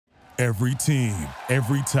Every team,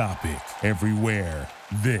 every topic, everywhere.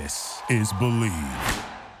 This is Believe.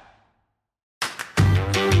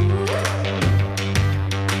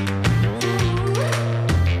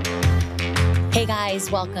 Hey guys,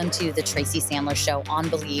 welcome to the Tracy Sandler Show on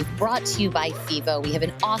Believe, brought to you by FIVO. We have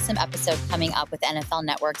an awesome episode coming up with NFL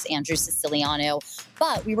Network's Andrew Siciliano,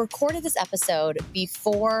 but we recorded this episode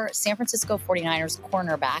before San Francisco 49ers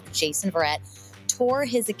cornerback Jason Verrett tore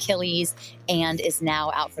his Achilles and is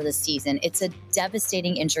now out for the season. It's a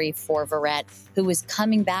devastating injury for Verrett, who was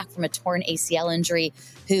coming back from a torn ACL injury,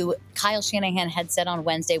 who Kyle Shanahan had said on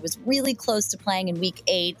Wednesday was really close to playing in Week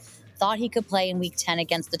 8, thought he could play in Week 10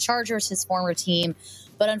 against the Chargers, his former team.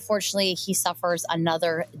 But unfortunately, he suffers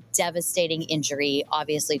another devastating injury,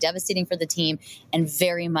 obviously devastating for the team and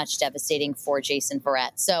very much devastating for Jason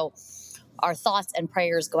Verrett. So our thoughts and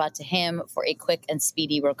prayers go out to him for a quick and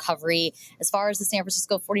speedy recovery. As far as the San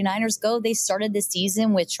Francisco 49ers go, they started this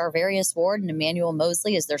season with Charvarius Ward and Emmanuel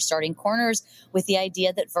Moseley as their starting corners, with the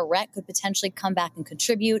idea that Verrett could potentially come back and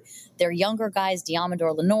contribute. Their younger guys,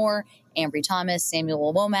 Deommodore Lenoir, Ambry Thomas,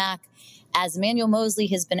 Samuel Womack. As Emmanuel Moseley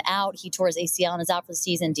has been out, he tore his ACL and is out for the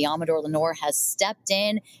season. Deommodore Lenoir has stepped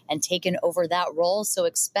in and taken over that role. So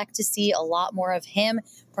expect to see a lot more of him.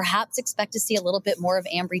 Perhaps expect to see a little bit more of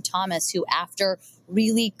Ambry Thomas, who after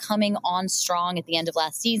really coming on strong at the end of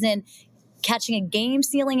last season, catching a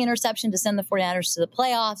game-sealing interception to send the 49ers to the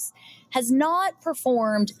playoffs, has not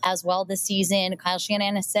performed as well this season. Kyle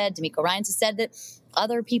Shanahan has said, D'Amico Ryans has said that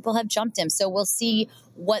other people have jumped him. So we'll see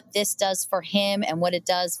what this does for him and what it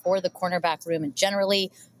does for the cornerback room and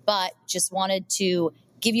generally. But just wanted to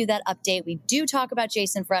give you that update. We do talk about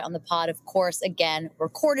Jason Verrett on the pod, of course. Again,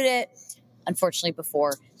 recorded it, unfortunately,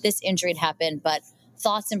 before this injury had happened. But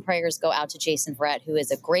thoughts and prayers go out to Jason Verrett, who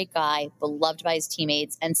is a great guy, beloved by his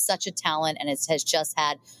teammates, and such a talent, and has just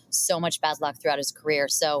had so much bad luck throughout his career.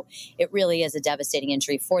 So it really is a devastating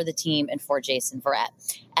injury for the team and for Jason Verrett.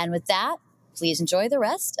 And with that, please enjoy the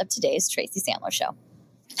rest of today's Tracy Sandler Show.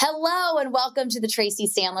 Hello and welcome to the Tracy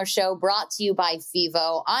Sandler Show, brought to you by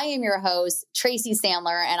FIVO. I am your host, Tracy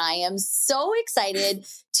Sandler, and I am so excited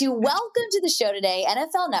to welcome to the show today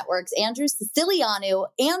NFL Network's Andrew Siciliano.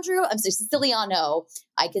 Siciliano.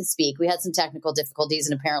 I can speak. We had some technical difficulties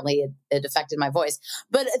and apparently it affected my voice.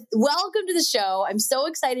 But welcome to the show. I'm so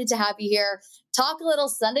excited to have you here. Talk a little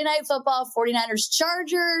Sunday Night Football, 49ers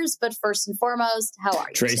Chargers. But first and foremost, how are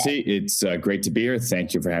you Tracy, today? It's great to be here.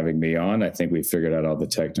 Thank you for having me on. I think we figured out all the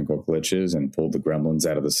technical glitches and pulled the gremlins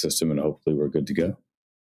out of the system, and hopefully we're good to go.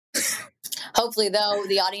 Hopefully, though,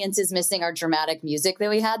 the audience is missing our dramatic music that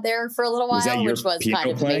we had there for a little while, which was kind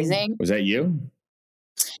of amazing. Was that you?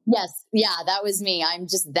 Yes. Yeah, that was me. I'm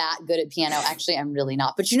just that good at piano. Actually, I'm really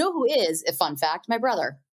not. But you know who is, a fun fact? My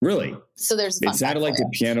brother. Really? So there's a fun It sounded like the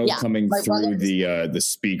piano coming through the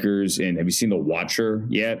speakers. And have you seen The Watcher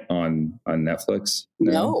yet on Netflix?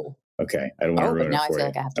 No. Okay. I don't want to ruin it. Now I for feel you.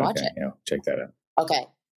 like I have to watch it. Yeah, check that out. Okay.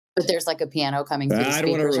 But there's like a piano coming through the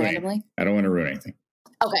speakers randomly? I don't want to ruin anything.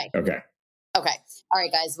 Okay. All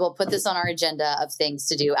right, guys. We'll put this on our agenda of things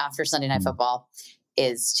to do after Sunday Night Football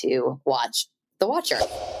is to watch The Watcher.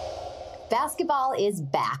 Basketball is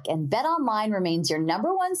back, and BetOnline remains your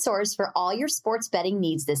number one source for all your sports betting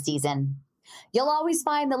needs this season. You'll always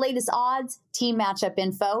find the latest odds, team matchup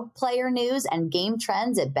info, player news, and game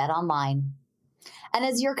trends at BetOnline. And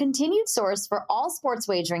as your continued source for all sports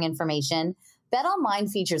wagering information, BetOnline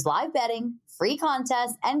features live betting, free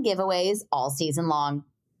contests, and giveaways all season long.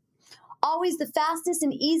 Always the fastest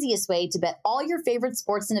and easiest way to bet all your favorite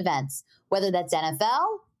sports and events, whether that's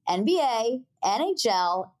NFL, NBA,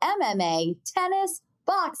 NHL, MMA, tennis,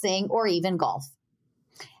 boxing, or even golf.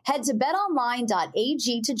 Head to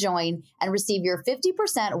betonline.ag to join and receive your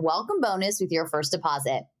 50% welcome bonus with your first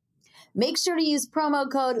deposit. Make sure to use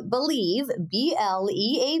promo code BELIEVE,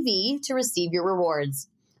 B-L-E-A-V, to receive your rewards.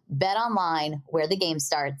 BetOnline, where the game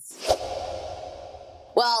starts.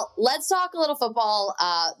 Well, let's talk a little football.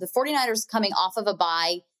 The 49ers coming off of a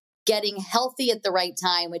bye, getting healthy at the right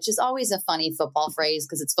time, which is always a funny football phrase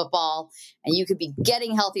because it's football and you could be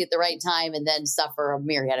getting healthy at the right time and then suffer a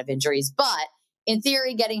myriad of injuries. But in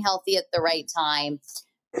theory, getting healthy at the right time,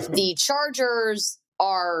 the Chargers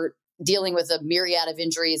are dealing with a myriad of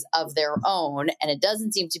injuries of their own, and it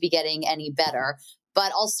doesn't seem to be getting any better.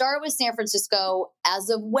 But I'll start with San Francisco. As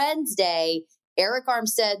of Wednesday, Eric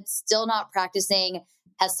Armstead still not practicing,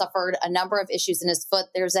 has suffered a number of issues in his foot.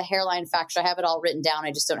 There's a hairline fracture. I have it all written down.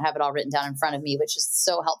 I just don't have it all written down in front of me, which is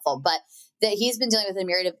so helpful. But that he's been dealing with a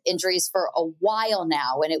myriad of injuries for a while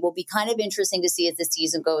now. And it will be kind of interesting to see as the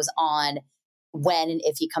season goes on when and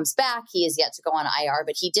if he comes back. He is yet to go on IR,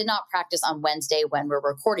 but he did not practice on Wednesday when we're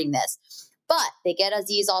recording this. But they get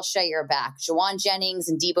Azeez Al-Shaair back. Jawan Jennings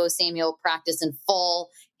and Deebo Samuel practice in full.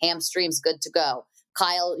 Hamstrings good to go.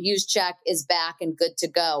 Kyle Juszczyk is back and good to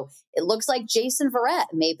go. It looks like Jason Verrett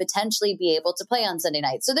may potentially be able to play on Sunday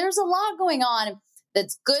night. So there's a lot going on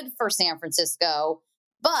that's good for San Francisco,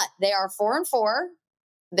 but they are 4-4.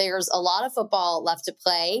 There's a lot of football left to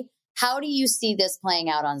play. How do you see this playing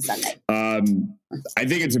out on Sunday? I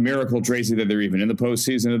think it's a miracle, Tracy, that they're even in the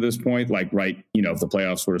postseason at this point. Like, if the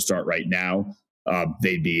playoffs were to start right now,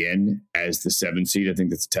 they'd be in as the 7th seed. I think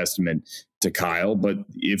that's a testament to Kyle. But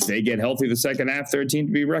if they get healthy the second half, they're a team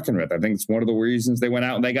to be reckoned with. I think it's one of the reasons they went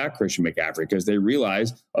out and they got Christian McCaffrey, because they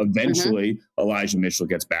realize eventually Elijah Mitchell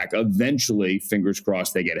gets back. Eventually, fingers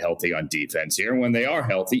crossed, they get healthy on defense here. And when they are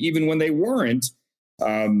healthy, even when they weren't,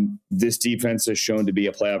 this defense has shown to be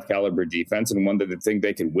a playoff caliber defense and one that they think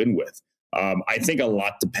they can win with. I think a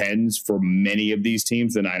lot depends for many of these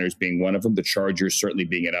teams, the Niners being one of them, the Chargers certainly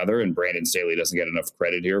being another, and Brandon Staley doesn't get enough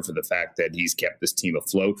credit here for the fact that he's kept this team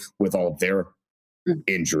afloat with all of their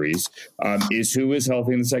injuries, is who is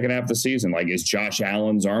healthy in the second half of the season. Like, is Josh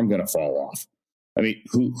Allen's arm going to fall off? I mean,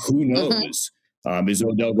 who knows? Is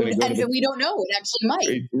Odell going to go? We don't know. It actually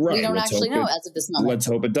might. Right. We don't actually know as of this moment. Let's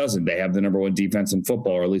hope it doesn't. They have the number 1 defense in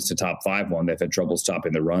football, or at least a top 5 one. They've had trouble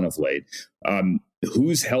stopping the run of late.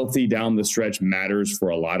 Who's healthy down the stretch matters for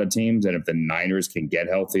a lot of teams. And if the Niners can get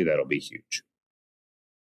healthy, that'll be huge.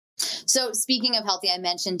 So speaking of healthy, I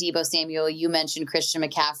mentioned Deebo Samuel. You mentioned Christian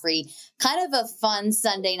McCaffrey. Kind of a fun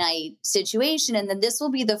Sunday night situation. And then this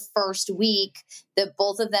will be the first week that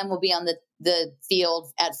both of them will be on the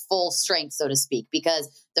field at full strength, so to speak,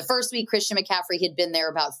 because the first week Christian McCaffrey had been there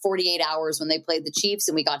about 48 hours when they played the Chiefs,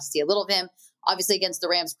 and we got to see a little of him. Obviously, against the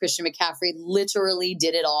Rams, Christian McCaffrey literally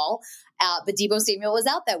did it all. But Deebo Samuel was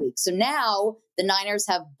out that week. So now the Niners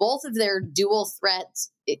have both of their dual threat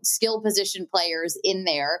skill position players in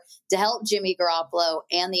there to help Jimmy Garoppolo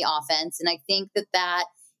and the offense. And I think that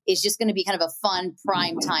is just going to be kind of a fun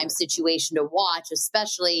prime time situation to watch,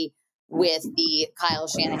 especially with the Kyle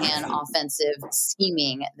Shanahan offensive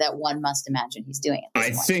scheming that one must imagine he's doing.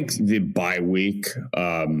 I think the bye week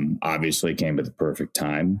obviously came at the perfect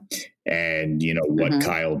time. And, what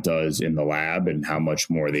Kyle does in the lab and how much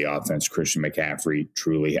more the offense, Christian McCaffrey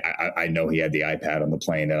truly, I know he had the iPad on the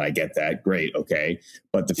plane and I get that. Great. Okay.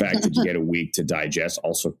 But the fact that you get a week to digest,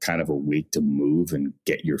 also kind of a week to move and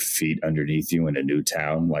get your feet underneath you in a new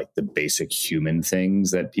town, like the basic human things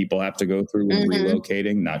that people have to go through when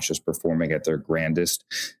relocating, not just performing at their grandest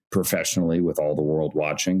professionally with all the world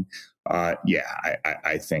watching. I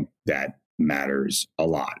think that matters a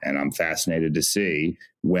lot. And I'm fascinated to see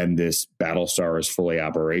when this Battlestar is fully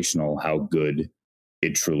operational, how good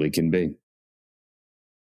it truly can be.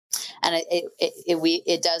 And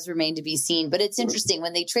it does remain to be seen. But it's interesting.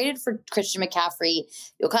 When they traded for Christian McCaffrey,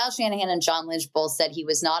 Kyle Shanahan and John Lynch both said he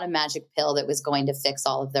was not a magic pill that was going to fix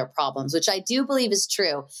all of their problems, which I do believe is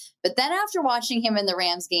true. But then after watching him in the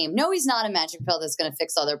Rams game, no, he's not a magic pill that's going to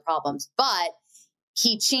fix all their problems. But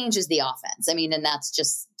he changes the offense. I mean, and that's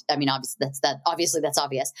just, obviously that's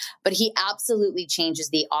obvious, but he absolutely changes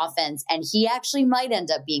the offense, and he actually might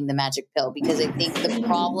end up being the magic pill, because I think the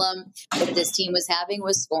problem that this team was having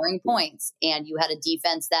was scoring points, and you had a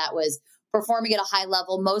defense that was performing at a high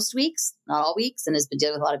level most weeks, not all weeks, and has been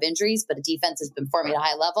dealing with a lot of injuries, but a defense has been performing at a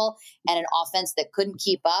high level, and an offense that couldn't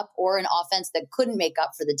keep up, or an offense that couldn't make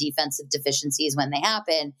up for the defensive deficiencies when they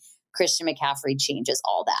happen. Christian McCaffrey changes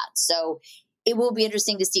all that. So it will be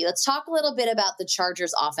interesting to see. Let's talk a little bit about the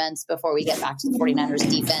Chargers offense before we get back to the 49ers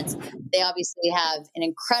defense. They obviously have an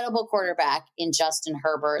incredible quarterback in Justin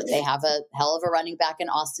Herbert. They have a hell of a running back in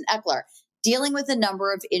Austin Ekeler, dealing with a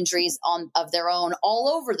number of injuries of their own all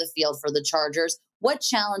over the field for the Chargers. What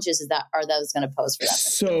challenges are those going to pose for them?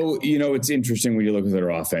 So, it's interesting when you look at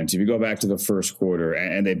their offense. If you go back to the first quarter,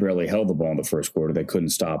 and they barely held the ball in the first quarter, they couldn't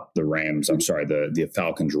stop the Rams. I'm sorry, the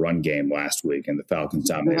Falcons run game last week, and the Falcons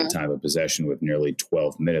dominated time of possession with nearly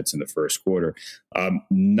 12 minutes in the first quarter.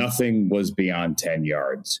 Nothing was beyond 10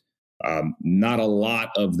 yards. Not a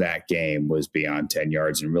lot of that game was beyond 10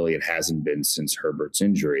 yards, and really it hasn't been since Herbert's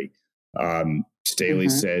injury. Staley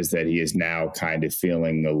says that he is now kind of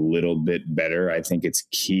feeling a little bit better. I think it's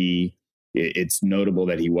key. It's notable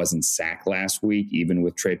that he wasn't sacked last week, even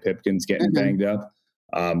with Trey Pipkins getting banged up.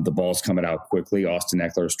 The ball's coming out quickly. Austin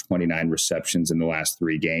Eckler's 29 receptions in the last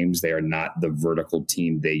 3 games. They are not the vertical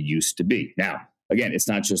team they used to be. Now, again, it's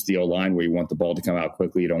not just the O-line where you want the ball to come out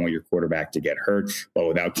quickly. You don't want your quarterback to get hurt. But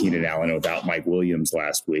without Keenan Allen, without Mike Williams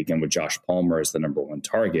last week, and with Josh Palmer as the number 1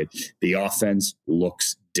 target, the offense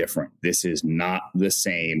looks different. This is not the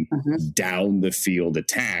same down the field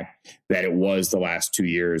attack that it was the last 2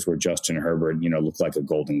 years where Justin Herbert, looked like a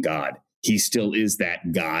golden god. He still is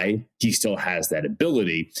that guy. He still has that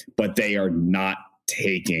ability, but they are not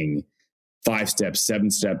taking 5-step,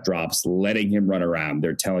 7-step drops, letting him run around.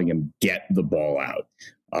 They're telling him, get the ball out.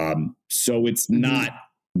 So it's not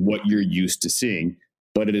what you're used to seeing,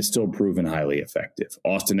 but it is still proven highly effective.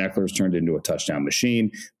 Austin Ekeler's turned into a touchdown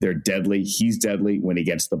machine. They're deadly. He's deadly when he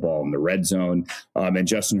gets the ball in the red zone. And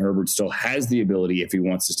Justin Herbert still has the ability, if he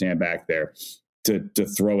wants to stand back there, to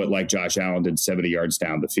throw it like Josh Allen did 70 yards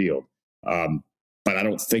down the field. But I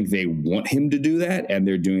don't think they want him to do that, and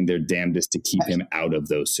they're doing their damnedest to keep him out of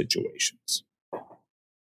those situations.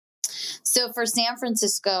 So for San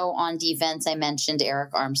Francisco on defense, I mentioned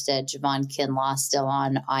Eric Armstead, Javon Kinlaw still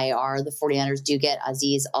on IR. The 49ers do get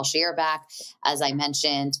Azeez Al-Shaair back. As I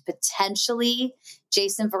mentioned, potentially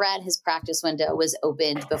Jason Verrett, his practice window was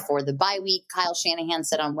opened before the bye week. Kyle Shanahan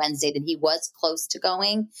said on Wednesday that he was close to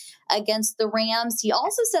going against the Rams. He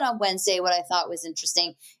also said on Wednesday, what I thought was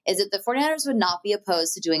interesting is that the 49ers would not be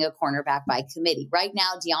opposed to doing a cornerback by committee. Right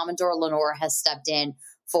now, Deommodore Lenoir has stepped in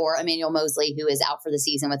for Emmanuel Moseley, who is out for the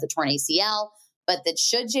season with a torn ACL, but that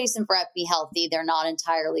should Jason Verrett be healthy, they're not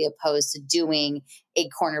entirely opposed to doing a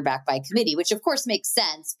cornerback by committee, which of course makes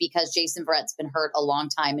sense because Jason Verrett's been hurt a long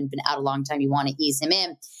time and been out a long time. You want to ease him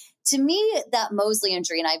in. To me, that Moseley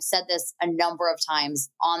injury, and I've said this a number of times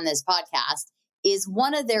on this podcast, is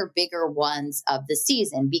one of their bigger ones of the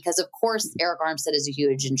season because, of course, Eric Armstead is a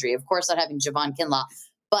huge injury. Of course, not having Javon Kinlaw,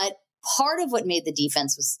 but part of what made the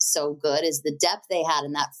defense was so good is the depth they had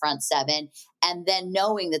in that front seven, and then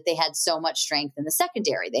knowing that they had so much strength in the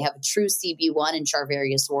secondary. They have a true CB1 in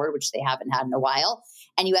Charvarius Ward, which they haven't had in a while,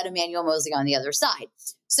 and you had Emmanuel Moseley on the other side.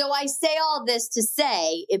 So I say all this to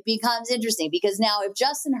say it becomes interesting because now if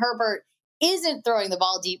Justin Herbert isn't throwing the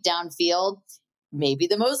ball deep downfield, maybe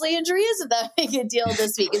the Moseley injury isn't that big a deal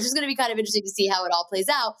this week. It's just going to be kind of interesting to see how it all plays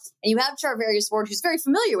out. And you have Charvarius Ward, who's very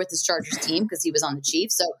familiar with this Chargers team because he was on the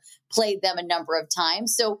Chiefs, so played them a number of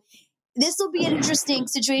times. So this will be an interesting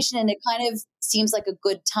situation, and it kind of seems like a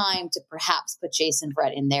good time to perhaps put Jason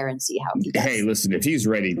Verrett in there and see how he does. Hey, listen, if he's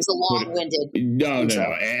ready. It's a long-winded. No.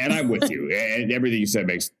 And I'm with you. And everything you said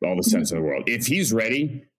makes all the sense in the world. If he's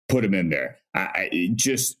ready, put him in there. I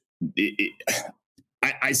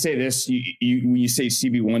say this, when you say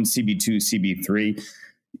CB1, CB2, CB3,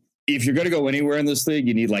 if you're going to go anywhere in this league,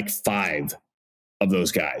 you need like 5 of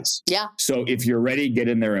those guys. Yeah. So if you're ready, get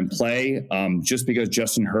in there and play. Just because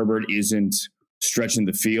Justin Herbert isn't stretching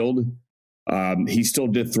the field, he still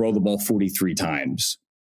did throw the ball 43 times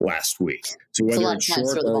last week. So whether it's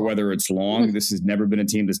short or whether it's long, this has never been a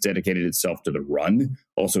team that's dedicated itself to the run.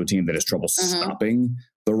 Also a team that has trouble stopping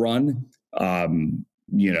the run.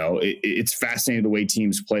 It's fascinating the way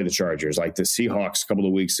teams play the Chargers, like the Seahawks a couple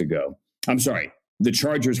of weeks ago. I'm sorry, the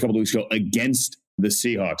Chargers a couple of weeks ago against the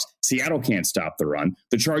Seahawks. Seattle can't stop the run.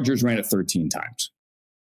 The Chargers ran it 13 times.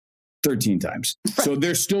 13 times. So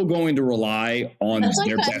they're still going to rely on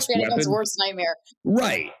their best weapon. Worst nightmare.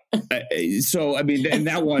 Right. So, I mean, and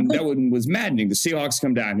that one was maddening. The Seahawks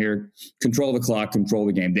come down here, control the clock, control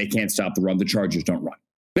the game. They can't stop the run. The Chargers don't run.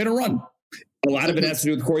 They don't run. A lot of it has to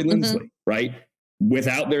do with Corey Linsley, right?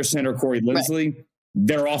 Without their center, Corey Linsley,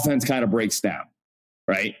 their offense kind of breaks down,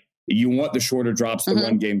 right? You want the shorter drops. The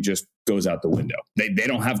run game just goes out the window. They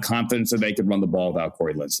don't have confidence that they could run the ball without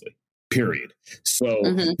Corey Linsley, period. So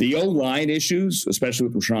the O-line issues, especially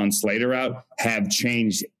with Rashawn Slater out, have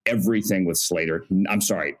changed everything with Slater. I'm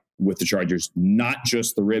sorry, with the Chargers, not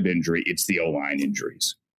just the rib injury, it's the O-line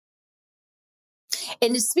injuries.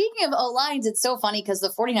 And speaking of O-lines, it's so funny because the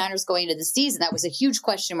 49ers going into the season, that was a huge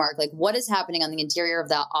question mark. Like, what is happening on the interior of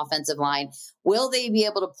that offensive line? Will they be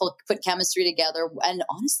able to put chemistry together? And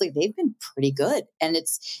honestly, they've been pretty good. And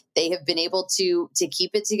they have been able to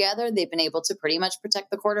keep it together. They've been able to pretty much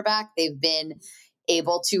protect the quarterback. They've been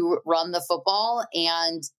able to run the football.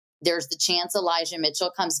 And there's the chance Elijah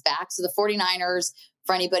Mitchell comes back. So the 49ers,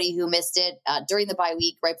 for anybody who missed it, during the bye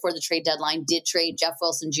week, right before the trade deadline, did trade Jeff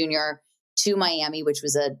Wilson Jr. to Miami, which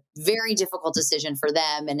was a very difficult decision for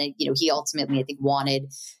them. And, he ultimately, I think,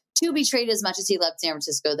 wanted to be traded as much as he left San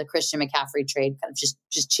Francisco. The Christian McCaffrey trade kind of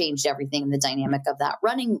just changed everything in the dynamic of that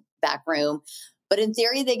running back room. But in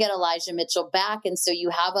theory, they get Elijah Mitchell back. And so you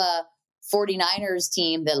have a 49ers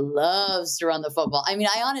team that loves to run the football. I mean,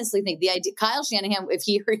 I honestly think the idea, Kyle Shanahan, if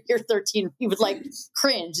he heard here 13, he would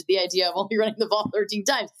cringe at the idea of only running the ball 13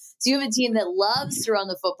 times. So you have a team that loves to run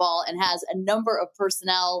the football and has a number of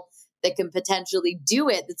personnel that can potentially do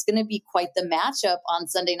it. It's going to be quite the matchup on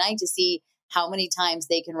Sunday night to see how many times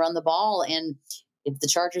they can run the ball. And if the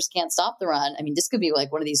Chargers can't stop the run, I mean, this could be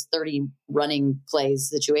like one of these 30 running plays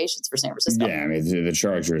situations for San Francisco. Yeah, I mean, the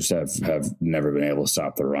Chargers have never been able to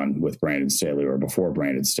stop the run with Brandon Staley or before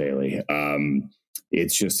Brandon Staley.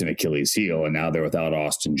 It's just an Achilles heel, and now they're without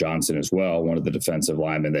Austin Johnson as well, one of the defensive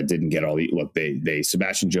linemen that didn't get all the look. They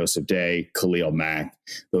Sebastian Joseph Day, Khalil Mack,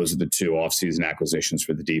 those are the two offseason acquisitions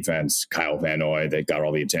for the defense. Kyle Van Noy, they got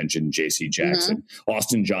all the attention. J.C. Jackson,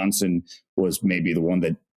 Austin Johnson was maybe the one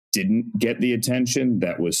that didn't get the attention.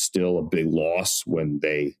 That was still a big loss when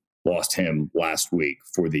they lost him last week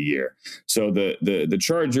for the year. So the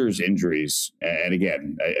Chargers injuries, and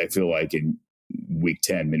again, I feel like in week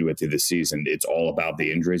 10, midway through the season, it's all about the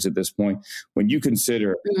injuries at this point. When you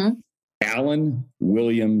consider Allen,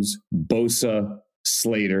 Williams, Bosa,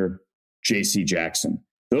 Slater, J.C. Jackson,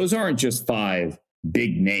 those aren't just 5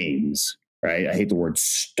 big names, right? I hate the word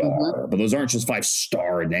star, but those aren't just 5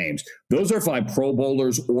 star names. Those are 5 Pro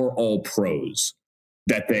Bowlers or all pros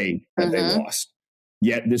that they lost.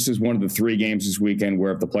 Yet this is one of the 3 games this weekend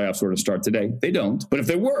where if the playoffs were to start today, they don't. But if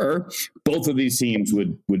they were, both of these teams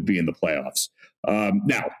would be in the playoffs.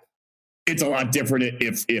 Now, it's a lot different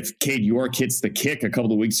if Cade York hits the kick a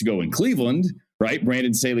couple of weeks ago in Cleveland, right?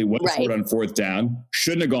 Brandon Staley went for it on 4th down,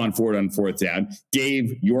 shouldn't have gone for it on 4th down,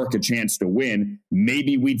 gave York a chance to win.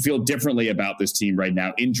 Maybe we'd feel differently about this team right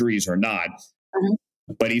now, injuries or not.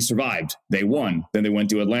 But he survived. They won. Then they went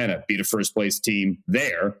to Atlanta, beat a first-place team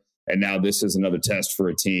there. And now this is another test for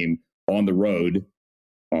a team on the road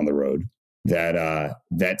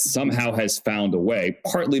that somehow has found a way,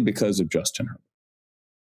 partly because of Justin Herbert.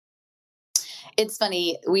 It's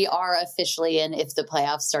funny. We are officially in if the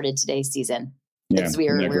playoffs started today's season. Yeah,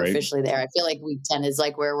 we're officially there. I feel like week 10 is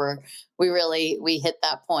like where we hit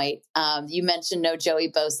that point. You mentioned no Joey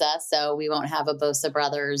Bosa, so we won't have a Bosa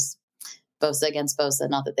brothers, Bosa against Bosa.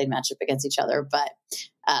 Not that they'd match up against each other, but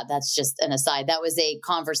that's just an aside. That was a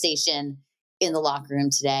conversation in the locker room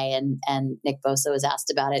today, and Nick Bosa was asked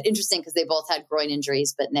about it. Interesting because they both had groin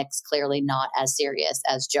injuries, but Nick's clearly not as serious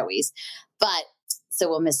as Joey's. But so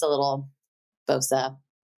we'll miss a little Bosa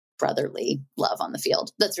brotherly love on the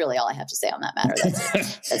field. That's really all I have to say on that matter.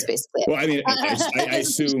 That's basically it. Well, I mean,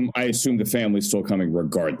 I assume the family's still coming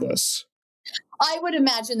regardless. I would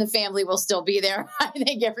imagine the family will still be there. I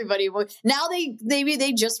think everybody will. Now maybe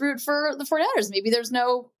they just root for the 49ers.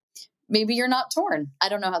 Maybe you're not torn. I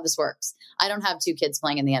don't know how this works. I don't have 2 kids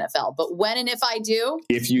playing in the NFL, but when and if I do,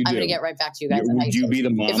 I'm going to get right back to you guys. Would you be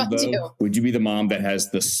the mom though? Would you be the mom that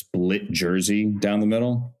has the split jersey down the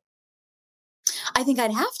middle? I think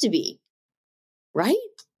I'd have to be, right?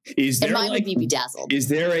 And mine would be bedazzled. Is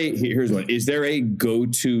there a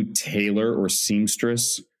go-to tailor or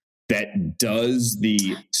seamstress that does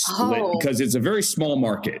the split? Because it's a very small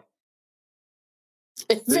market.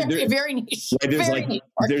 It's very niche. Right?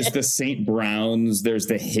 There's the St. Browns, there's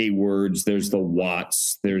the Haywards, there's the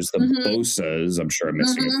Watts, there's the Bosas. I'm sure I'm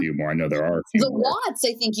missing a few more. I know there are a few more. Watts,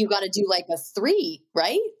 I think you got to do like a 3,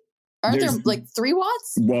 right? Aren't there like 3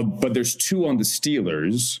 Watts? Well, but there's 2 on the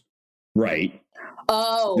Steelers, right?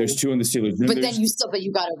 Oh, there's 2 on the Steelers. But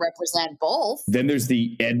you got to represent both. Then there's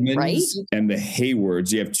the Edmonds and the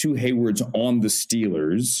Haywards. You have 2 Haywards on the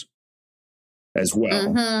Steelers as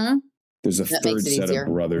well. There's a third set of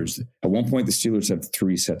brothers. At one point, the Steelers had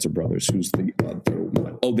 3 sets of brothers. Who's the other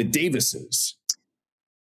one? Oh, the Davises.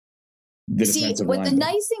 The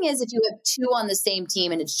nice thing is if you have 2 on the same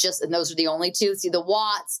team and and those are the only 2. See the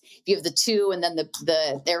Watts, if you have the 2 and then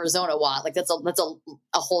the Arizona Watt, like that's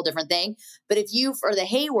a whole different thing. But if you for the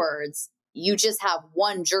Haywards, you just have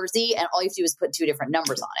 1 jersey and all you have to do is put 2 different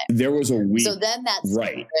numbers on it. There was a week. So then that's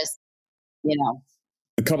right.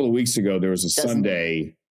 A couple of weeks ago, there was a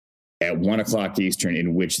Sunday at 1:00 Eastern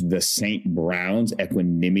in which the St. Browns,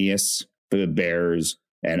 Equanimous for the Bears,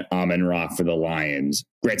 and Amon-Ra for the Lions.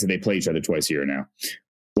 Granted, they play each other twice a year now.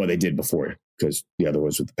 Well, they did before because the other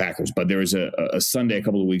was with the Packers. But there was a Sunday a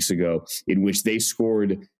couple of weeks ago in which they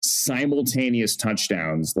scored simultaneous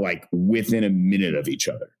touchdowns like within a minute of each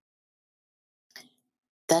other.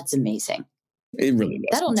 That's amazing. It really was.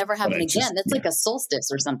 That'll never happen again. That's like a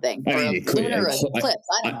solstice or something. Or a lunar eclipse.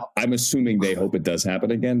 I don't know. I'm assuming they hope it does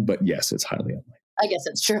happen again. But yes, it's highly unlikely. I guess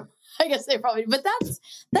it's true. I guess they probably, but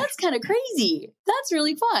that's kind of crazy. That's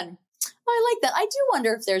really fun. Oh, I like that. I do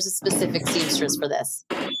wonder if there's a specific seamstress for this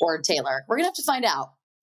or tailor. We're going to have to find out.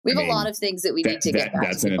 We have a lot of things that we need to get back.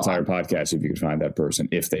 That's an entire podcast if you could find that person,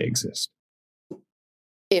 if they exist.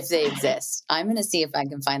 If they exist. I'm going to see if I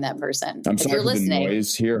can find that person. I'm sorry for the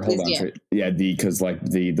noise here. Hold on. Yeah, because like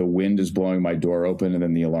the wind is blowing my door open and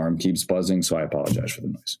then the alarm keeps buzzing. So I apologize for the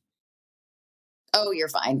noise. Oh, you're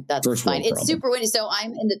fine. That's fine. It's super windy. So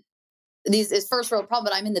I'm in the is first world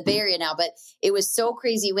problem, but I'm in the Bay Area now, but it was so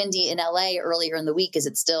crazy windy in LA earlier in the week. Is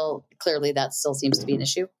it still, clearly that still seems to be an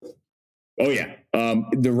issue? Oh yeah.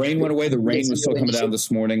 The rain went away. The rain was still coming down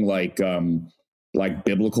this morning, like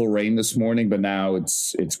biblical rain this morning, but now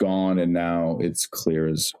it's gone and now it's clear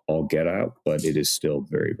as all get out, but it is still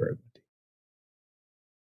very, very windy.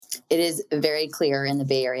 It is very clear in the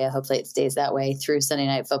Bay Area. Hopefully it stays that way through Sunday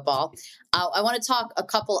Night Football. I want to talk a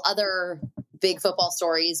couple other big football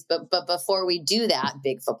stories, but before we do that,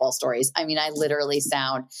 big football stories, I mean, I literally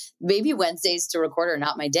sound, maybe Wednesdays to record are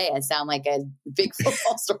not my day. I sound like a big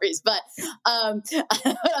football stories, but I'm going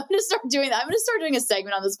to start doing that. I'm going to start doing a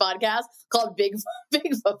segment on this podcast called Big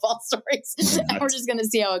Football Stories. And we're just going to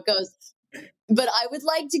see how it goes. But I would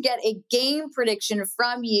like to get a game prediction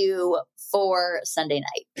from you for Sunday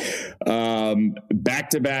night.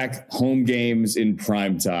 Back-to-back home games in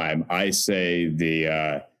prime time. I say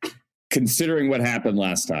considering what happened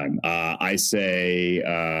last time, I say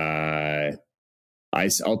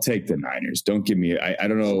I'll take the Niners. Don't give me. I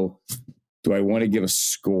don't know. Do I want to give a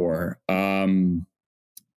score? Do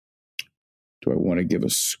I want to give a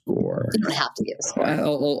score? You don't have to give a score.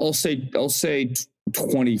 I'll say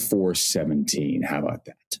 24-17. How about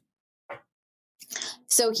that?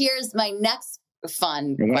 So here's my next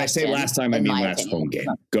fun. And when I say last time, I mean last home game.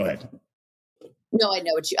 Go ahead. No, I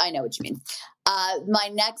know what you mean. My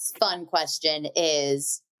next fun question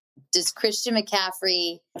is, does Christian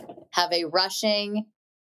McCaffrey have a rushing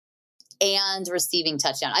and receiving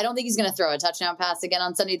touchdown? I don't think he's going to throw a touchdown pass again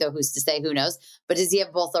on Sunday, though who's to say, who knows? But does he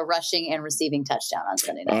have both a rushing and receiving touchdown on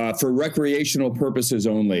Sunday night? For recreational purposes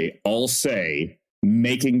only, I'll say,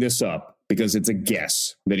 making this up because it's a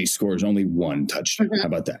guess, that he scores only one touchdown. Mm-hmm. How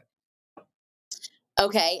about that?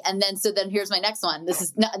 Okay, and then here's my next one. This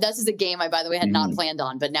is a game I, by the way, had not planned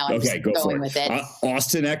on, but now I'm just going with it.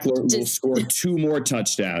 Austin Ekeler will score 2 more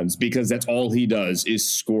touchdowns because that's all he does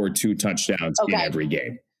is score 2 touchdowns in every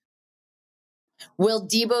game. Will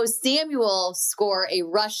Deebo Samuel score a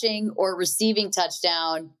rushing or receiving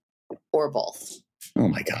touchdown or both? Oh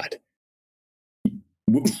my God!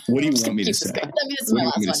 What do you want me to say? I mean, this is my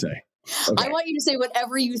last one. Okay. I want you to say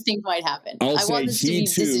whatever you think might happen. I'll say he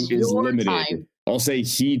too is limited. Time. I'll say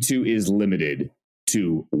he too is limited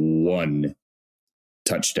to 1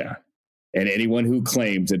 touchdown. And anyone who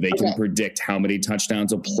claims that they can predict how many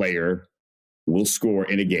touchdowns a player will score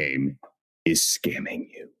in a game is scamming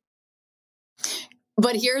you.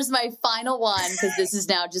 But here's my final one, because this has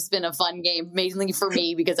now just been a fun game, mainly for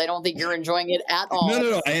me, because I don't think you're enjoying it at all.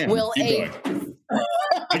 No, I am.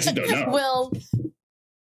 I just don't know.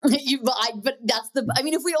 But that's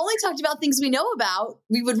if we only talked about things we know about,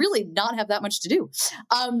 we would really not have that much to do.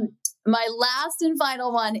 My last and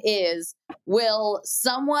final one is, will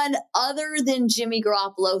someone other than Jimmy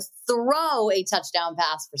Garoppolo throw a touchdown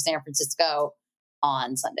pass for San Francisco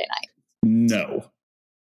on Sunday night? No.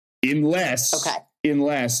 Unless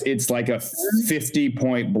it's like a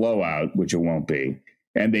 50-point blowout, which it won't be,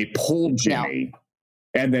 and they pull Jimmy,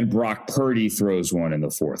 and then Brock Purdy throws one in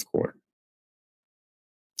the fourth quarter.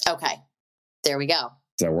 Okay, there we go.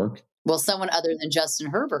 Does that work? Will someone other than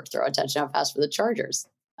Justin Herbert throw a touchdown pass for the Chargers?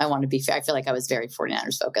 I want to be fair. I feel like I was very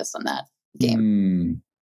 49ers focused on that game.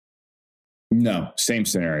 No, same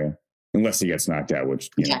scenario. Unless he gets knocked out, which,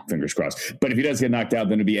 fingers crossed. But if he does get knocked out,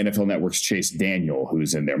 then it'd be NFL Network's Chase Daniel,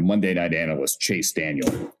 who's in there. Monday night analyst Chase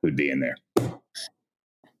Daniel would be in there.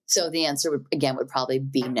 So the answer would probably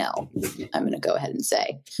be no. I'm going to go ahead and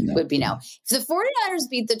say would be no. If the 49ers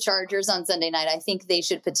beat the Chargers on Sunday night, I think they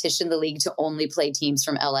should petition the league to only play teams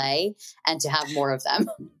from LA and to have more of them.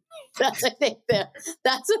 That's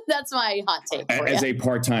my hot take. As a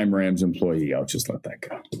part-time Rams employee, I'll just let that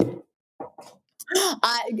go.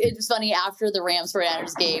 It's funny, after the Rams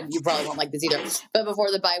 49ers game, you probably won't like this either, but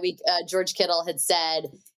before the bye week, George Kittle had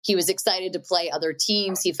said he was excited to play other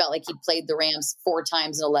teams. He felt like he'd played the Rams 4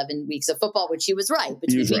 times in 11 weeks of football, which he was right.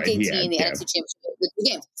 Between week 18 and the NFC Championship, the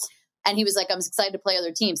 2 games. And he was like, I'm excited to play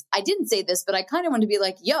other teams. I didn't say this, but I kind of wanted to be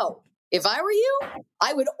like, yo, if I were you,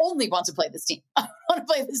 I would only want to play this team. I want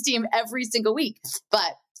to play this team every single week.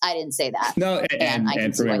 But I didn't say that. No,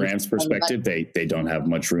 and from a Rams perspective, they don't have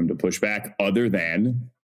much room to push back other than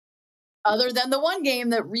the one game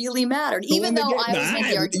that really mattered. Even though I was making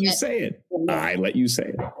the argument. You say it. I let you say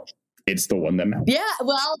it. It's the one that mattered. Yeah,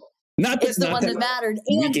 well, it's the one that mattered.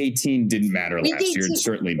 Week 18 didn't matter last year. It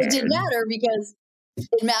certainly mattered. It did matter because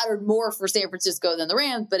it mattered more for San Francisco than the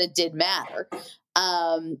Rams, but it did matter.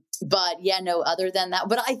 But yeah, no, other than that.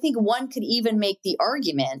 But I think one could even make the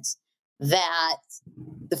argument that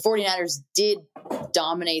the 49ers did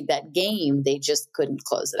dominate that game. They just couldn't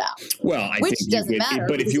close it out. Well, which doesn't matter.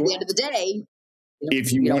 But if you, at the end of the day,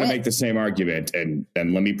 if you want to make the same argument, and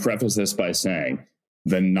let me preface this by saying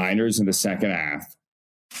the Niners in the second half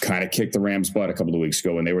kind of kicked the Rams' butt a couple of weeks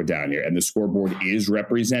ago when they were down here. And the scoreboard is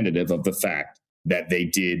representative of the fact that they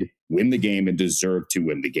did win the game and deserved to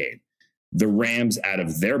win the game. The Rams, out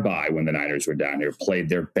of their bye when the Niners were down here, played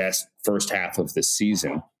their best first half of the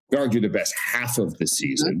season, arguably the best half of the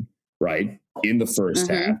season, right, in the first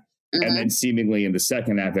half. And then seemingly in the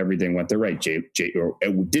second half, everything went their way. Or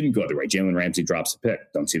it didn't go their way. Jalen Ramsey drops a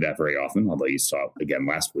pick. Don't see that very often, although you saw it again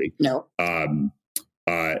last week. No.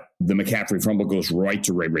 The McCaffrey fumble goes right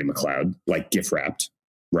to Ray McCloud, like gift wrapped,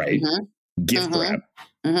 right? Gift wrapped.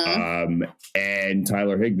 And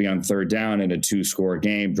Tyler Higbee on third down in a 2-score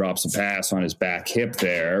game drops a pass on his back hip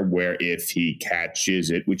there, where if he catches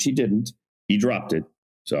it, which he didn't, he dropped it.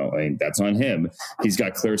 So I mean, that's on him. He's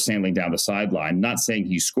got clear sailing down the sideline. Not saying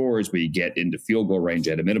he scores, but you get into field goal range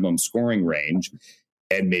at a minimum scoring range.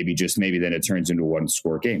 And maybe then it turns into a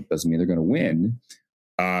 1-score game. Doesn't mean they're going to win.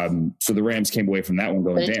 So the Rams came away from that one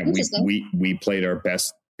going, damn, we played our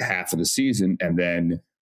best half of the season and then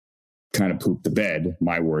kind of pooped the bed,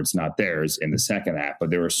 my words, not theirs, in the second half.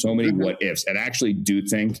 But there were so many what ifs. And I actually do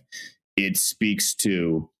think it speaks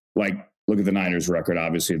to, like, look at the Niners record.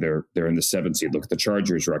 Obviously, they're in the 7th seed. Look at the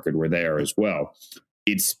Chargers record where they are as well.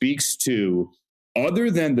 It speaks to,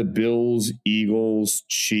 other than the Bills, Eagles,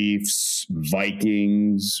 Chiefs,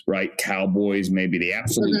 Vikings, right, Cowboys, maybe the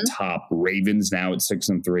absolute top, Ravens now at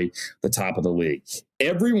 6-3, the top of the league.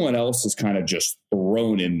 Everyone else is kind of just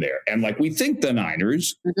thrown in there. And like, we think the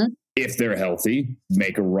Niners, if they're healthy,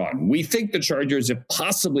 make a run. We think the Chargers, if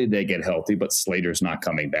possibly they get healthy, but Slater's not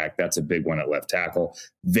coming back. That's a big one at left tackle.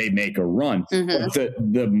 They make a run. But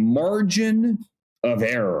the margin of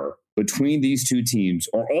error between these two teams,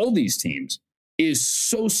 or all these teams, is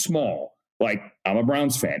so small. Like, I'm a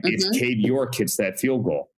Browns fan. If Cade York hits that field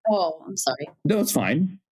goal. Oh, I'm sorry. No, it's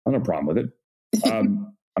fine. I have no problem with it.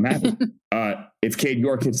 I'm happy. If Cade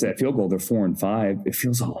York hits that field goal, they're 4-5. It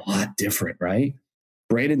feels a lot different, right?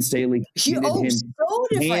 Brandon Staley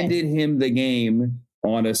handed him the game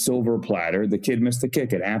on a silver platter. The kid missed the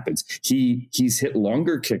kick. It happens. He's hit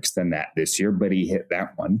longer kicks than that this year, but he hit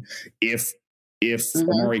that one. If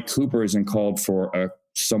Amari Cooper isn't called for a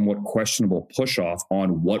somewhat questionable push-off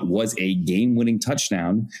on what was a game-winning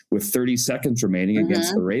touchdown with 30 seconds remaining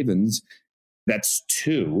against the Ravens, that's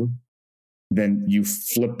 2. Then you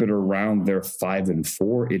flip it around, they're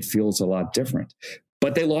 5-4. It feels a lot different.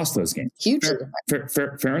 But they lost those games. Hugely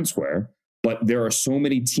fair and square. But there are so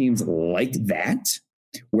many teams like that,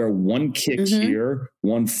 where one kick here,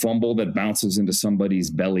 one fumble that bounces into somebody's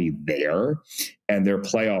belly there, and their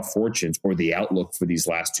playoff fortunes or the outlook for these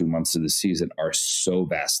last 2 months of the season are so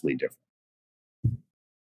vastly different.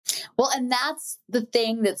 Well, and that's the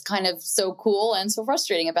thing that's kind of so cool and so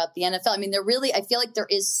frustrating about the NFL. I mean, I feel like there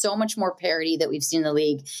is so much more parity that we've seen in the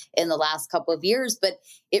league in the last couple of years, but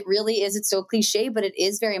it really is, it's so cliche, but it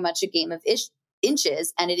is very much a game of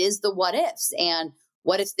inches, and it is the what ifs, and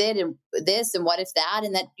what if this and what if that,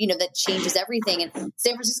 and that, that changes everything. And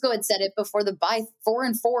San Francisco had said it before the bye,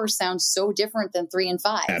 4-4 sounds so different than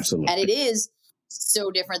 3-5. Absolutely. And it is so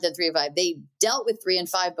different than 3-5. They dealt with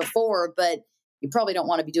 3-5 before, but you probably don't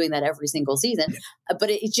want to be doing that every single season, but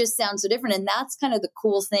it just sounds so different. And that's kind of the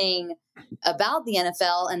cool thing about the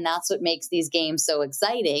NFL. And that's what makes these games so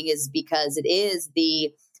exciting, is because it is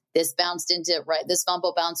this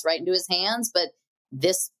fumble bounced right into his hands, but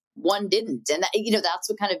this one didn't. And that's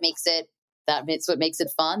what kind of makes it, that's what makes it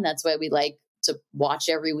fun. That's why we like to watch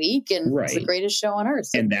every week. And It's the greatest show on earth.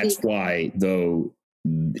 So and that's why, though,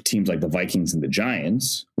 teams like the Vikings and the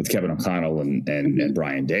Giants with Kevin O'Connell and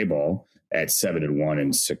Brian Daboll at 7-1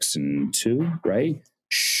 and 6-2, right?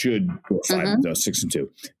 Should 6-2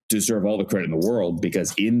 deserve all the credit in the world,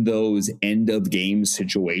 because in those end of game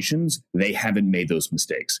situations, they haven't made those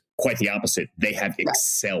mistakes. Quite the opposite. They have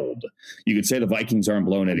excelled. You could say the Vikings aren't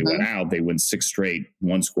blowing anyone out. They win 6 straight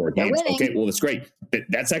 1-score games. Okay, well, that's great.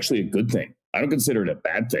 That's actually a good thing. I don't consider it a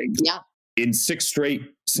bad thing. Yeah. In 6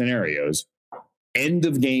 straight scenarios, end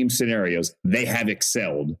of game scenarios, they have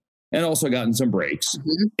excelled and also gotten some breaks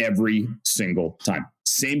every single time.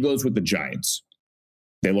 Same goes with the Giants.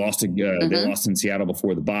 They lost in Seattle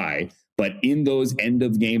before the bye, but in those end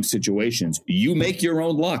of game situations, you make your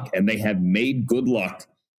own luck, and they have made good luck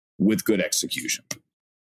with good execution.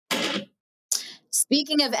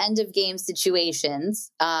 Speaking of end of game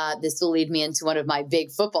situations, this will lead me into one of my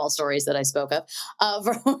big football stories that I spoke of.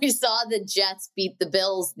 We saw the Jets beat the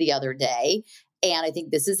Bills the other day. And I think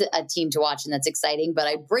this is a team to watch, and that's exciting. But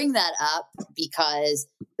I bring that up because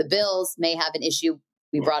the Bills may have an issue.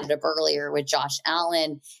 We brought it up earlier with Josh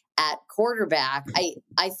Allen at quarterback.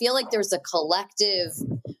 I feel like there's a collective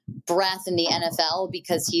breath in the NFL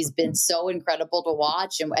because he's been so incredible to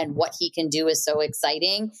watch and what he can do is so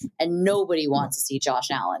exciting. And nobody wants to see Josh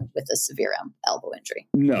Allen with a severe elbow injury.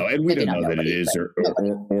 No, and we don't know that it is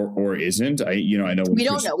or isn't. I know we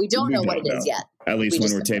don't know. We don't know what it is yet. At least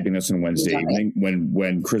when we're taping this on Wednesday evening,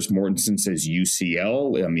 when Chris Mortensen says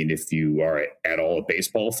UCL, I mean, if you are at all a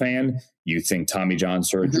baseball fan, you think Tommy John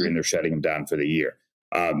surgery and they're shutting him down for the year.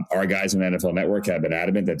 Our guys in the NFL Network have been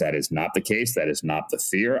adamant that is not the case. That is not the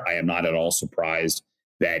fear. I am not at all surprised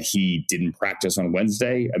that he didn't practice on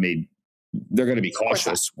Wednesday. I mean, they're going to be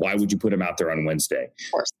cautious. Why would you put him out there on Wednesday?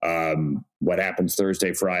 Of course. What happens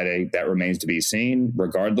Thursday, Friday, that remains to be seen.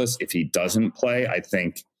 Regardless, if he doesn't play, I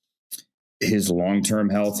think his long-term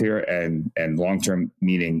health here and long-term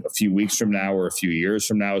meaning a few weeks from now or a few years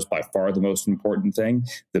from now is by far the most important thing.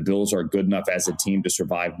 The Bills are good enough as a team to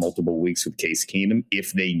survive multiple weeks with Case Keenum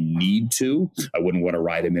if they need to. I wouldn't want to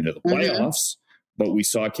ride him into the playoffs, but we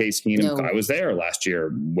saw Case Keenum. No. I was there last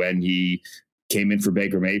year when he came in for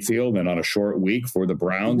Baker Mayfield and on a short week for the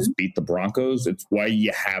Browns, beat the Broncos. It's why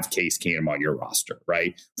you have Case Keenum on your roster,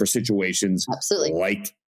 right? For situations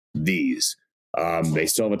like these. They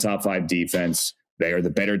still have a top 5 defense. They are the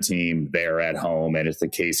better team. They are at home. And it's the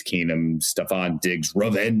Case Keenum, Stephon Diggs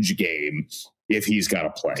revenge game if he's got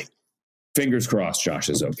to play. Fingers crossed Josh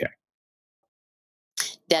is okay.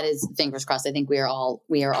 That is fingers crossed. I think we are all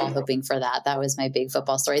hoping for that. That was my big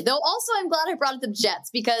football story. Though also I'm glad I brought up the Jets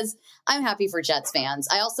because I'm happy for Jets fans.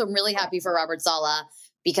 I also am really happy for Robert Saleh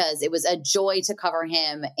because it was a joy to cover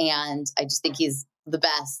him. And I just think he's the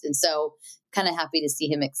best. And so kind of happy to see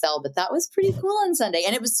him excel, but that was pretty cool on Sunday.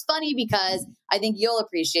 And it was funny because I think you'll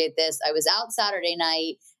appreciate this. I was out Saturday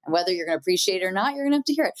night, and whether you're going to appreciate it or not, you're going to have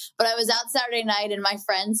to hear it. But I was out Saturday night and my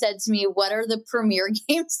friend said to me, what are the premier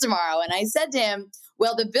games tomorrow? And I said to him,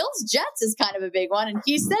 well, the Bills Jets is kind of a big one. And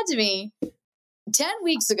he said to me 10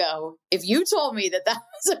 weeks ago, if you told me that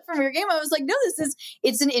was a premier game, I was like, no,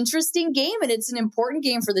 it's an interesting game and it's an important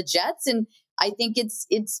game for the Jets. And I think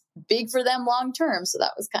it's big for them long term. So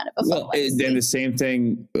that was kind of a fun one. Then the same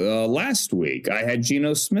thing last week. I had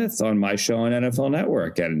Geno Smith on my show on NFL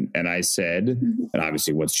Network, and I said, and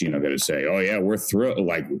obviously, what's Geno going to say? Oh yeah, we're thrilled,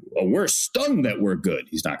 we're stunned that we're good.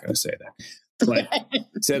 He's not going to say that. But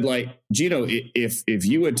said Geno, if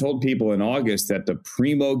you had told people in August that the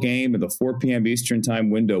primo game of the 4 p.m. Eastern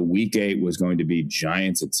time window, week 8, was going to be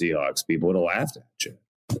Giants at Seahawks, people would have laughed at you.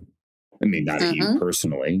 I mean, not at you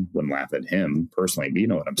personally, wouldn't laugh at him personally, but you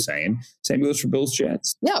know what I'm saying. Same goes for Bills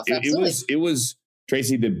Jets. Yeah, it was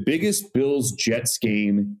Tracy, the biggest Bills Jets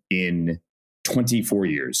game in 24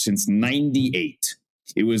 years since '98.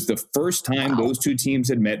 It was the first time those two teams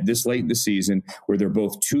had met this late in the season, where they're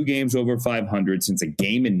both 2 games over 500 since a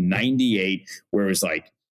game in '98, where it was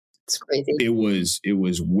it's crazy. It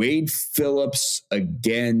was Wade Phillips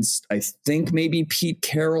against, I think, maybe Pete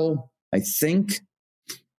Carroll. I think,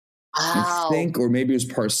 or maybe it was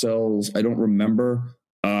Parcells. I don't remember.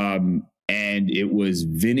 And it was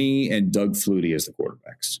Vinny and Doug Flutie as the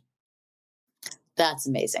quarterbacks. That's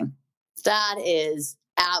amazing. That is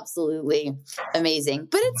absolutely amazing.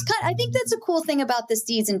 But I think that's a cool thing about this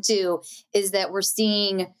season too, is that we're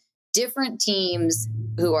seeing different teams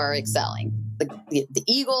who are excelling. The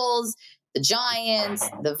Eagles, the Giants,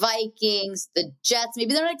 the Vikings, the Jets.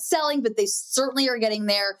 Maybe they're not excelling, but they certainly are getting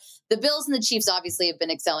there. The Bills and the Chiefs obviously have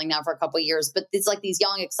been excelling now for a couple of years, but it's like these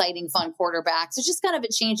young, exciting, fun quarterbacks. It's just kind of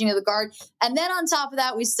a changing of the guard. And then on top of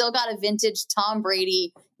that, we still got a vintage Tom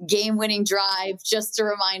Brady game-winning drive, just to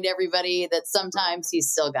remind everybody that sometimes he's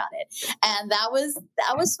still got it. And that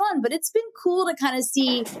was fun, but it's been cool to kind of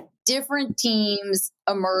see different teams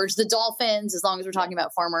emerge. The Dolphins, as long as we're talking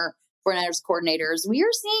about former 49ers coordinators, we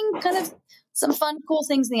are seeing kind of some fun, cool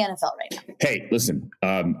things in the NFL right now. Hey, listen,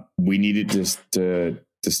 we needed to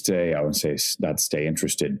stay, I would say not stay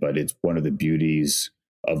interested, but it's one of the beauties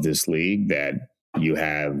of this league that you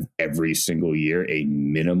have every single year a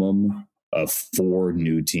minimum of 4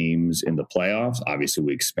 new teams in the playoffs. Obviously,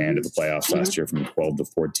 we expanded the playoffs last year from 12 to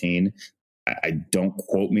 14. I don't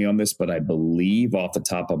quote me on this, but I believe off the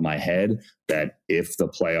top of my head that if the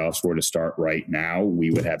playoffs were to start right now, we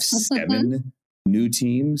would have 7 new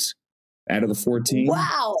teams out of the 14.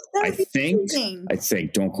 Wow. I think,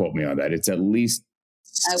 don't quote me on that. It's at least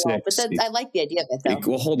 6. I won't, but I like the idea of it,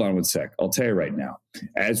 though. Well, hold on one sec. I'll tell you right now,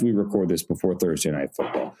 as we record this before Thursday Night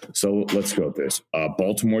Football. So let's go with this.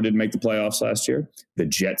 Baltimore didn't make the playoffs last year. The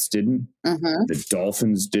Jets didn't. The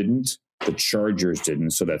Dolphins didn't. The Chargers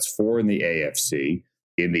didn't. So that's 4 in the AFC.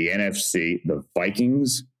 In the NFC, the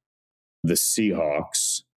Vikings, the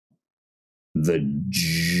Seahawks, the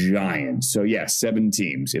Giants. So, 7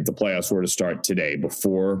 teams. If the playoffs were to start today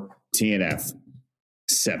before TNF,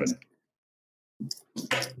 7.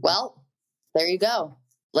 Well, there you go.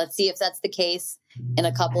 Let's see if that's the case in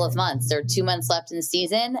a couple of months. There are 2 months left in the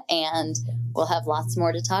season, and we'll have lots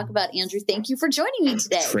more to talk about. Andrew, thank you for joining me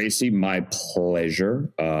today. Tracy, my pleasure.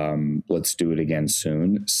 Let's do it again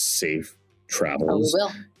soon. Safe travels. Oh,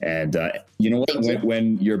 we will. And you know what?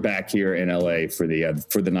 When you're back here in LA for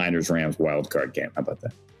the Niners-Rams wild card game, how about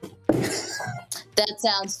that? That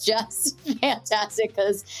sounds just fantastic,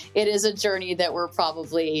 because it is a journey that we're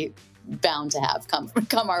probably bound to have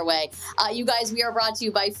come our way. You guys, we are brought to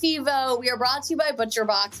you by FIVO. We are brought to you by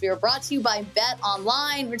ButcherBox. We are brought to you by Bet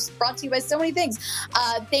Online. We're just brought to you by so many things.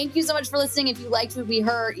 Thank you so much for listening. If you liked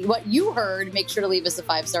what you heard, make sure to leave us a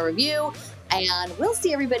 5-star review. And we'll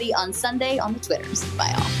see everybody on Sunday on the Twitters.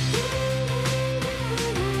 Bye all.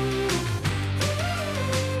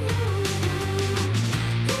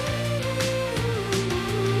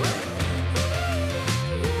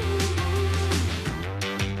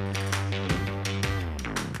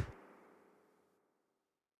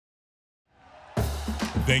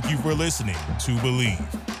 Thank you for listening to Believe.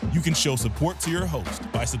 You can show support to your host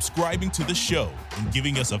by subscribing to the show and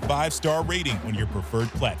giving us a 5-star rating on your preferred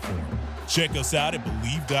platform. Check us out at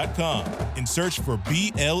Believe.com and search for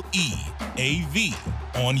BLEAV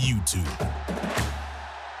on YouTube.